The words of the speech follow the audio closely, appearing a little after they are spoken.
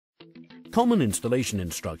Common installation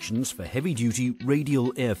instructions for heavy-duty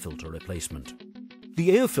radial air filter replacement.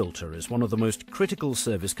 The air filter is one of the most critical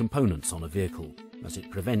service components on a vehicle, as it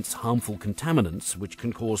prevents harmful contaminants which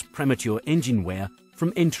can cause premature engine wear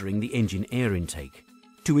from entering the engine air intake.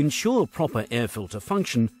 To ensure proper air filter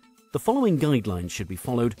function, the following guidelines should be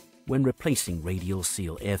followed when replacing radial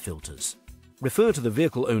seal air filters. Refer to the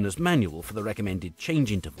vehicle owner's manual for the recommended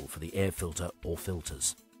change interval for the air filter or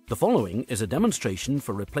filters. The following is a demonstration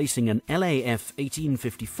for replacing an LAF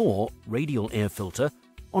 1854 radial air filter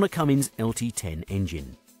on a Cummins LT10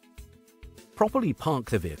 engine. Properly park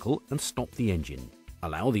the vehicle and stop the engine.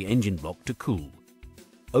 Allow the engine block to cool.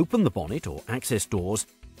 Open the bonnet or access doors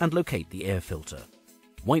and locate the air filter.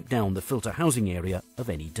 Wipe down the filter housing area of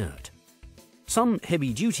any dirt. Some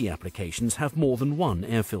heavy-duty applications have more than one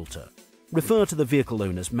air filter. Refer to the vehicle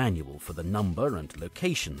owner's manual for the number and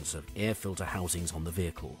locations of air filter housings on the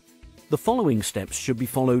vehicle. The following steps should be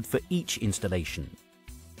followed for each installation.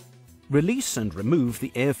 Release and remove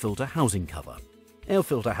the air filter housing cover. Air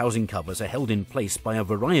filter housing covers are held in place by a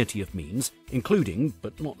variety of means, including,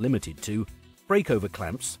 but not limited to, breakover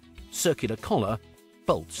clamps, circular collar,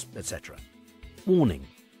 bolts, etc. Warning: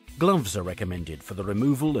 gloves are recommended for the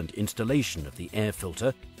removal and installation of the air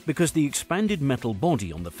filter because the expanded metal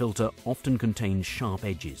body on the filter often contains sharp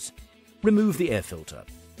edges. Remove the air filter.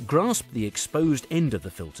 Grasp the exposed end of the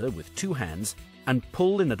filter with two hands and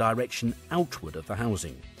pull in a direction outward of the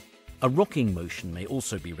housing. A rocking motion may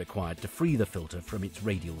also be required to free the filter from its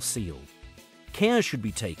radial seal. Care should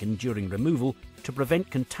be taken during removal to prevent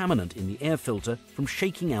contaminant in the air filter from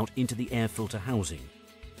shaking out into the air filter housing.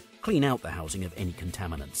 Clean out the housing of any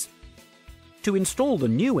contaminants. To install the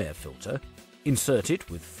new air filter, insert it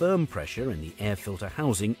with firm pressure in the air filter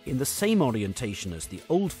housing in the same orientation as the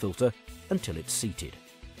old filter until it's seated.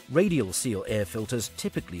 Radial seal air filters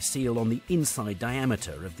typically seal on the inside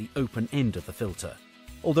diameter of the open end of the filter,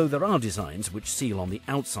 although there are designs which seal on the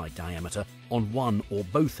outside diameter on one or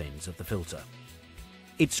both ends of the filter.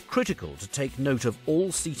 It's critical to take note of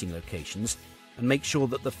all seating locations and make sure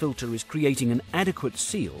that the filter is creating an adequate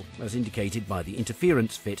seal as indicated by the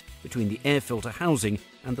interference fit between the air filter housing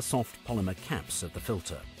and the soft polymer caps of the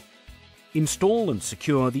filter. Install and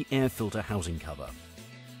secure the air filter housing cover.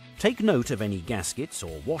 Take note of any gaskets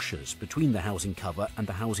or washers between the housing cover and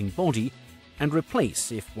the housing body and replace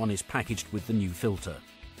if one is packaged with the new filter.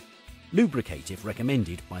 Lubricate if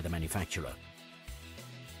recommended by the manufacturer.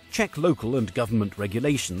 Check local and government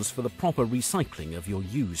regulations for the proper recycling of your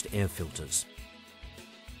used air filters.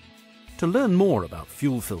 To learn more about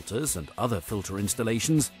fuel filters and other filter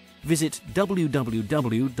installations, visit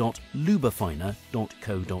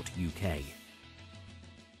www.luber-finer.co.uk.